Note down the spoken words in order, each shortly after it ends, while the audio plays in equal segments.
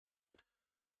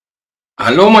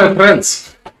Hello, my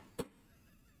friends.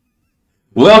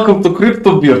 Welcome to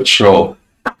Crypto Beard Show.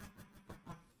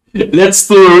 Let's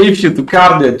do a review to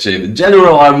Kardia Chain. In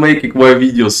general, I'm making my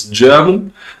videos in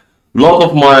German. A lot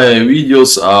of my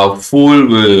videos are full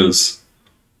with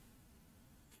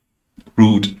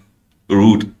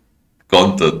rude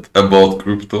content about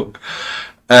crypto.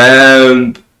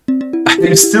 And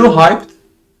I'm still hyped.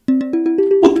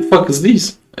 What the fuck is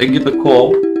this? I get a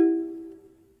call.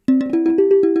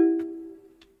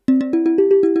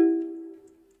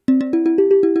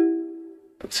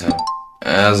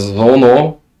 So,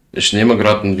 no. Ich nehme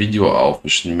gerade ein Video auf.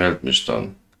 Ich melde mich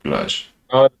dann gleich.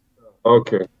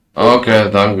 Okay. Okay,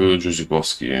 danke,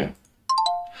 Juzikowski.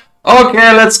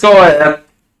 Okay, let's go ahead.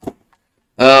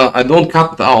 I don't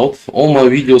cut it out. All my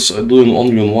videos I do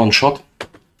only in one shot.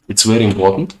 It's very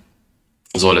important.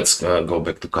 So let's go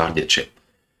back to Kardia Chain.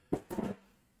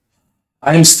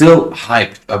 I'm still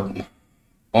hyped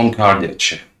on Kardia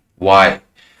Chain. Why?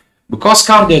 Because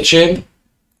Kardia Chain,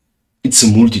 it's a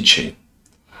multi-chain.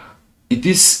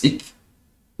 It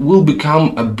will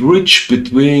become a bridge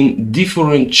between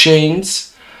different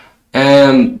chains,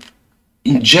 and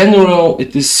in general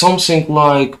it is something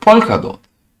like Polkadot.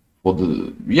 For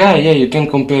the you can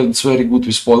compare. It's very good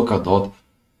with Polkadot.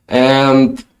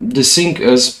 And the thing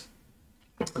is,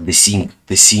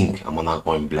 I'm not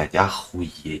going black. I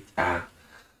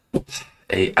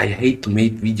hate to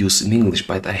make videos in English,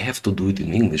 but I have to do it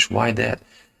in English. Why that?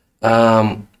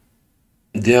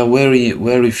 There are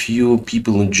very few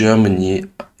people in Germany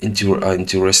are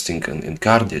interested in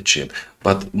Kardia Chain,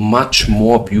 but much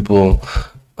more people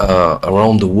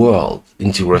around the world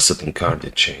interested in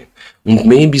Kardia Chain. And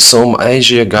maybe some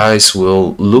Asia guys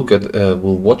will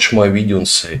will watch my video and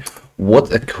say, "What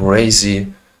a crazy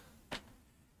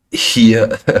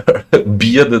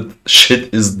bearded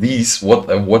shit is this? What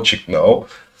I'm watching now?"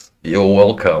 You're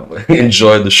welcome.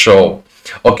 Enjoy the show.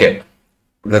 Okay,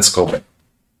 let's go back.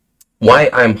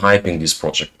 Why I'm hyping this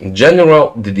project? In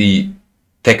general, the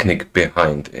technique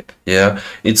behind it.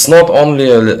 It's not only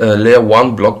a layer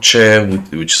 1 blockchain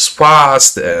which is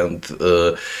fast and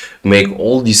make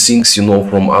all these things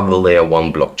from other layer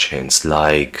 1 blockchains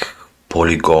like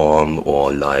Polygon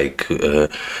or like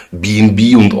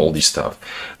BNB and all this stuff.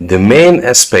 The main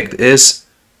aspect is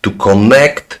to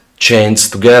connect chains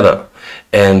together.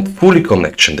 And fully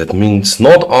connection, that means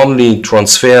not only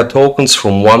transfer tokens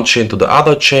from one chain to the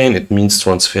other chain, it means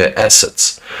transfer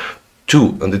assets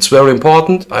too. And it's very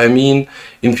important. I mean,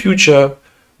 in future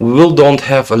we don't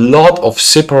have a lot of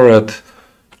separate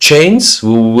chains.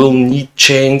 We will need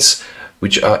chains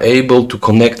which are able to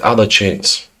connect other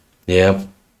chains.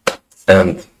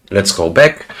 And let's go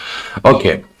back.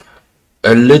 Okay,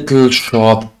 a little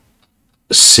short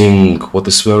thing what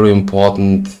is very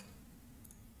important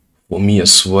for me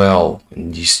as well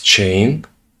in this chain,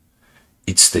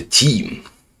 it's the team.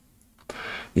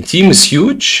 The team is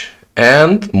huge,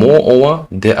 and moreover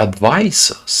the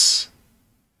advisors.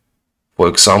 For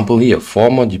example, here,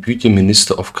 former Deputy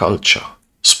Minister of Culture,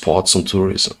 Sports and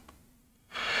Tourism.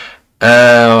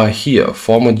 Here,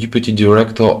 former Deputy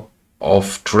Director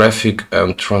of Traffic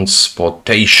and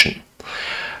Transportation.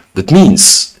 That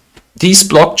means this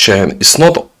blockchain is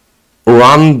not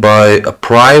run by a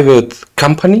private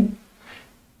company.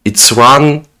 It's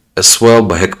run as well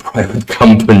by a private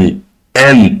company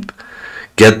and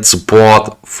get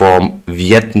support from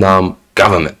Vietnam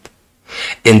government.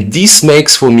 And this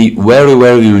makes for me very,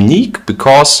 very unique,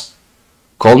 because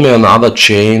call me another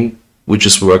chain which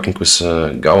is working with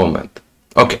government.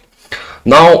 Okay,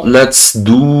 now let's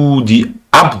do the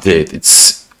update.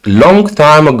 It's long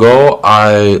time ago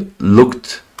I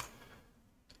looked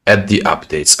at the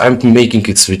updates. I'm making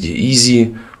it pretty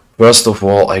easy. First of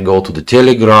all, I go to the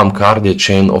Telegram, Kardia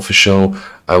Chain official.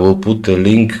 I will put the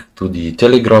link to the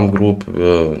Telegram group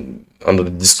under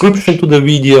the description to the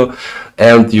video,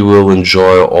 and you will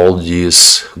enjoy all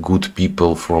these good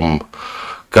people from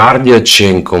Kardia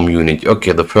Chain community.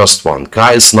 Okay, the first one,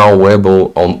 Kai is now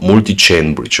available on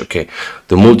multi-chain bridge. Okay,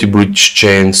 the multi-bridge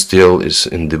chain still is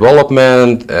in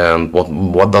development. And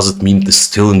what does it mean it's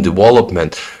still in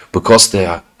development? Because there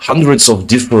are hundreds of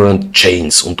different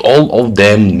chains and all of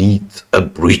them need a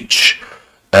bridge.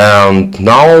 And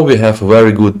now we have a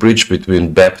very good bridge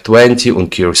between BEP20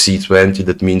 and KRC20.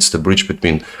 That means the bridge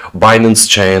between Binance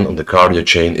chain and the Kardia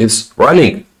chain is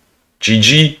running.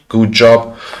 GG, good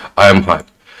job, I am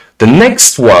hyped. The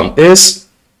next one is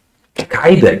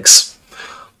Kydex.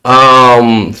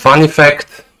 Funny fact,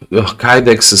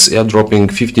 Kydex is airdropping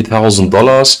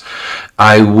 $50,000.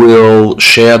 I will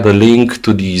share the link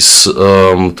to this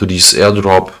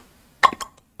airdrop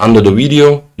under the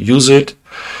video. Use it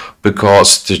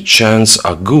because the chances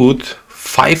are good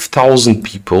 5,000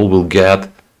 people will get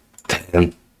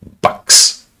 $10.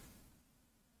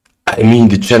 I mean,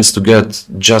 the chance to get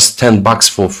just $10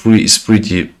 for free is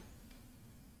pretty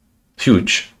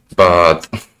huge, but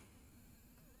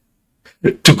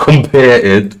to compare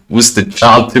it with the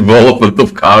child development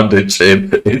of Kardia Chain,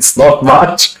 it's not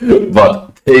much,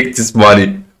 but take this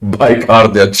money, buy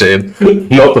Kardia Chain,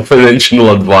 not a financial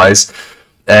advice.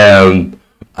 And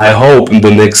I hope in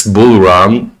the next bull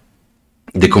run,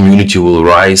 the community will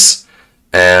rise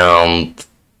and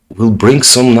will bring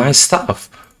some nice stuff.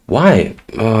 Why?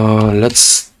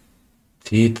 Let's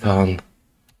Titan.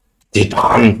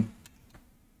 I'm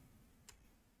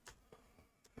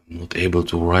not able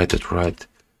to write it right.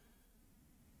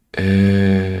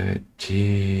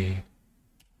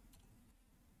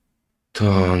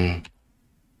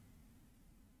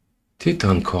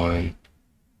 Titan coin.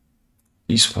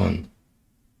 This one.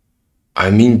 I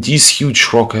mean, this huge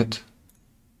rocket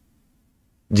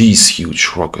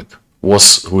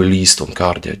was released on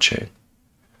Kardia Chain.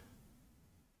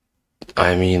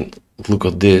 I mean, look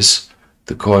at this.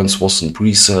 The coins was in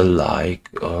pre-sale like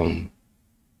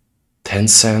 10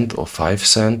 cent or 5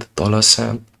 cent, dollar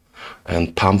cent,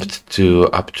 and pumped to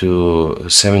up to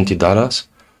 $70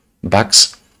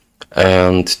 bucks.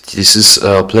 And this is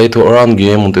a play to earn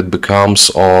game, and it becomes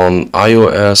on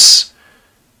iOS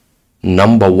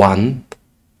 #1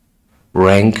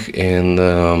 rank in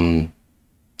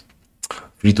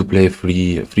free to play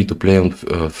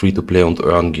and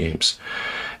earn games.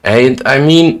 And I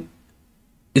mean,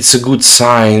 it's a good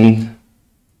sign,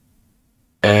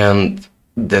 and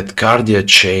that Kardia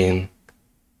Chain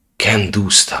can do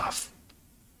stuff.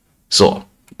 So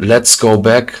let's go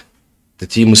back. The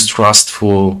team is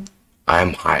trustful.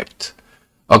 I'm hyped.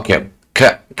 Okay,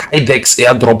 Kydex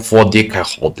airdrop for DK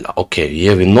hodler. Okay,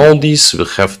 yeah, we know this. We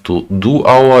have to do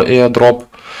our airdrop.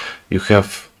 You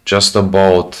have just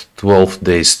about 12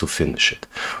 days to finish it.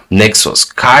 Nexus.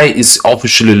 Kai is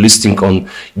officially listing on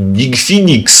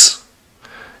Digphoenix.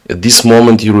 At this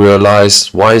moment you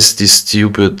realize, why is this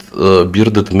stupid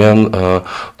bearded man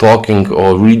talking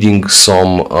or reading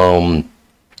some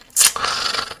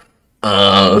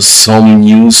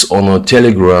news on a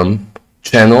Telegram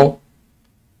channel?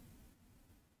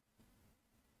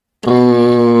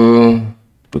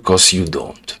 Because you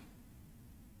don't.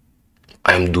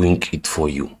 I'm doing it for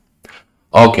you.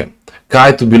 Okay,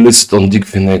 Kai to be listed on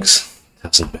Digphoenix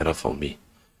doesn't matter for me.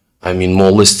 I mean,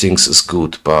 more listings is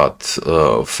good, but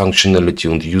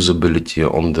functionality and usability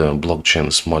on the blockchain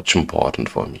is much important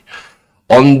for me.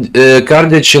 On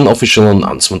Kardia Chain official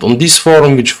announcement. On this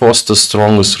forum, which fosters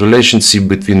strongest relationship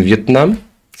between Vietnam,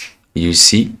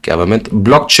 UC, government,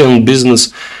 blockchain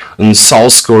business in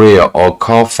South Korea, our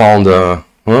co-founder,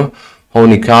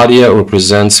 Hony Kardia,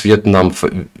 represents Vietnam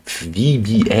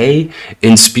VBA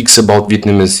and speaks about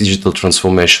Vietnamese digital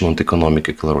transformation and economic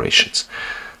accelerations.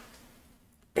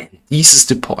 This is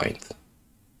the point.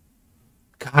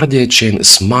 Kardia Chain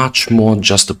is much more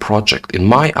just a project. In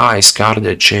my eyes,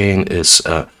 Kardia Chain is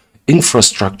an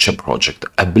infrastructure project,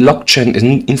 a blockchain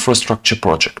infrastructure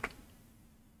project.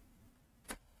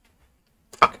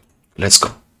 Okay, let's go.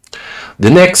 The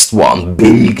next one,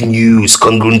 big news,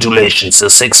 congratulations,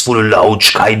 successfully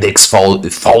launched Kydex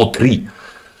V3.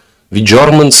 The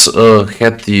Germans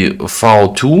had the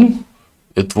V2,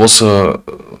 it was a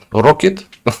rocket.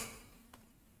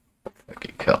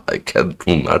 I can't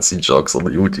do Nazi jokes on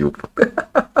YouTube.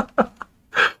 But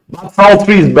V3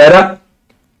 is better.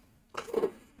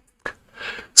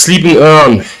 Sleep and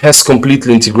Earn has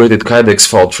completely integrated Kydex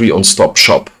V3 on Stop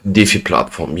Shop DeFi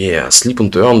platform. Yeah, Sleep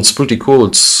and Earn, it's pretty cool.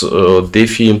 It's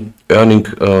DeFi earning,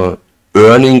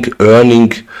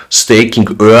 staking,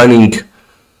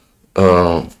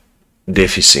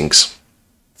 DeFi things.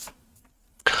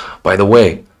 By the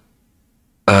way,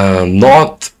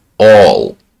 not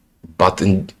all, but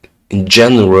in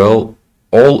general,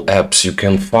 all apps you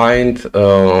can find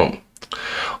on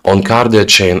Kardia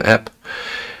Chain app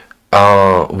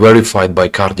are verified by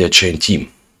Kardia Chain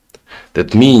team.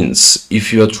 That means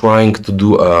if you are trying to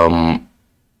do a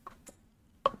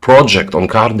project on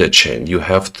Kardia Chain, you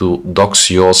have to dox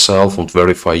yourself and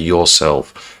verify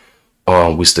yourself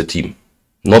with the team.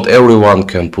 Not everyone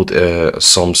can put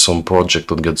some project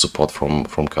and get support from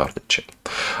Kardia Chain.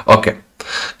 Okay,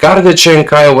 Kardia Chain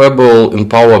Kai Webel in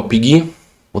Power Piggy.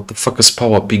 What the fuck is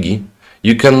Power Piggy?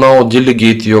 You can now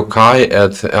delegate your Kai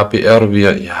at APR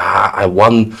via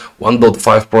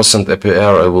 1.5%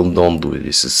 APR. I will not do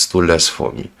this, it's too less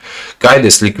for me.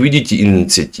 Kydex liquidity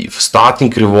initiative,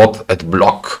 starting reward at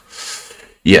block.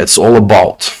 Yeah, it's all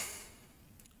about.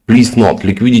 Please note,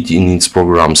 liquidity in its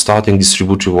program, starting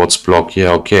distribute rewards block.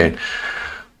 Yeah, okay.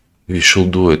 we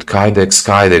should do it.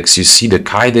 Kydex. You see, the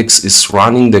Kydex is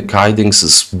running. The Kydex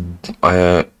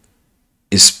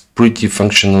is pretty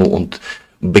functional and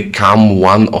become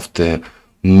one of the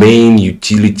main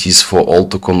utilities for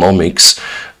alt economics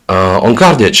on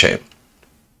Kardia Chain.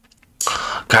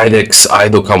 Kydex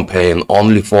IDO campaign,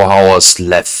 only 4 hours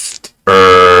left.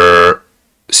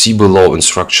 See below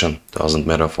instruction, doesn't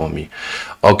matter for me.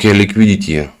 Okay,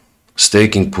 liquidity,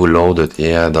 staking pool loaded,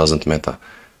 yeah, doesn't matter.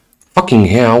 Fucking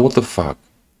hell, what the fuck?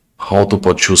 How to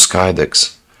purchase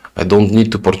Kydex? I don't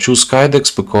need to purchase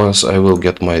Kydex because I will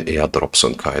get my airdrops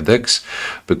on Kydex,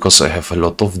 because I have a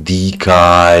lot of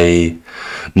DKI.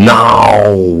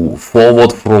 Now,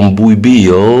 forward from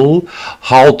Buibil,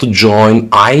 how to join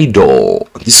IDO.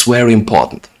 This is very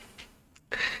important.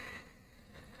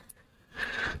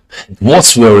 It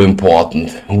was very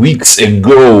important weeks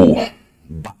ago,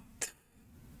 but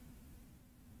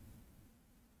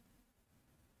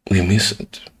we miss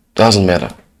it. Doesn't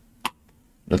matter.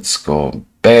 Let's go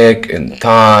back in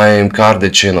time.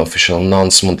 Kardia Chain official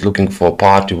announcement. Looking for a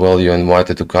party? Well, you're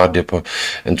invited to Kardia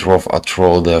and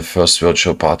AIRDROP, the first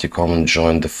virtual party. Come and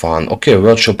join the fun. Okay,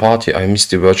 virtual party. I missed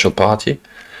the virtual party.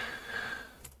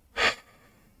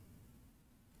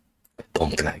 I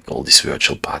don't like all these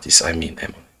virtual parties. I mean,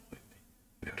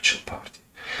 virtual party.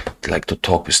 I like to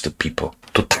talk with the people,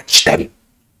 to touch them.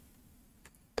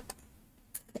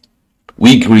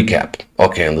 Week recap.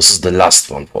 Okay, and this is the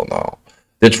last one for now.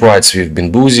 Detroit's we've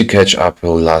been boozy, catch up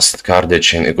will last. Kardia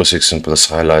Chain ecosystem plus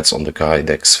highlights on the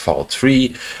Kydex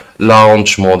V3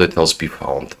 launch, more details be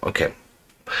found. Okay,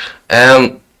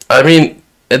 and I mean,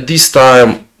 at this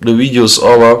time the video is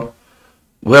over.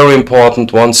 Very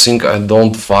important, one thing I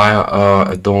don't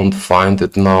find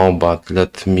it now, but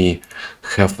let me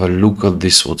have a look at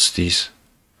this. What's this?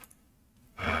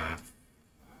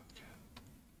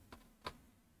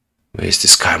 Where is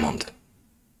this Kaimond?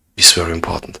 It's very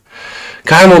important.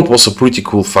 Kaimond was a pretty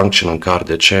cool function on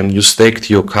Kardia Chain. You staked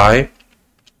your Kai,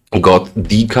 got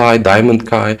DKI, Diamond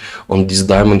Kai. On this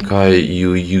Diamond Kai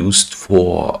you used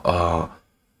for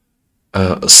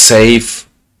save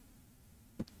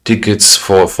tickets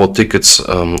for tickets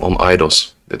on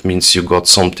IDOs. That means you got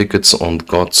some tickets and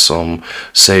got some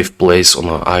safe place on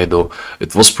an IDO.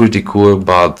 It was pretty cool,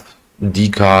 but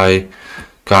DKI,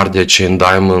 Kardia Chain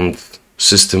Diamond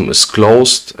system is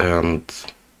closed, and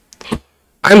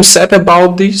I'm sad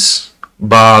about this,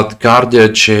 but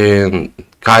Kardia Chain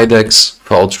Kydex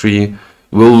V3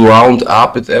 will round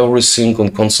up at everything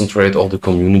and concentrate all the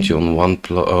community on one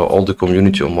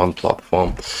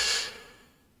platform.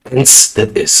 And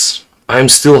that is, I'm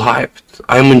still hyped.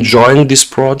 I'm enjoying this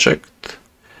project.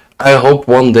 I hope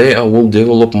one day I will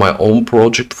develop my own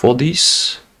project for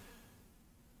this.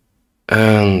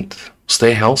 And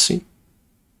stay healthy.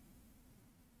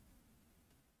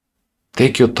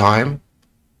 Take your time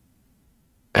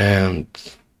and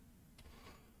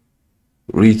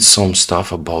read some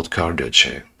stuff about Kardia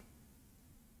Chain,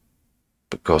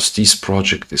 because this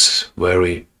project is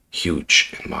very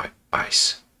huge in my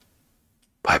eyes.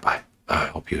 Bye bye. I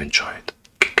hope you enjoyed.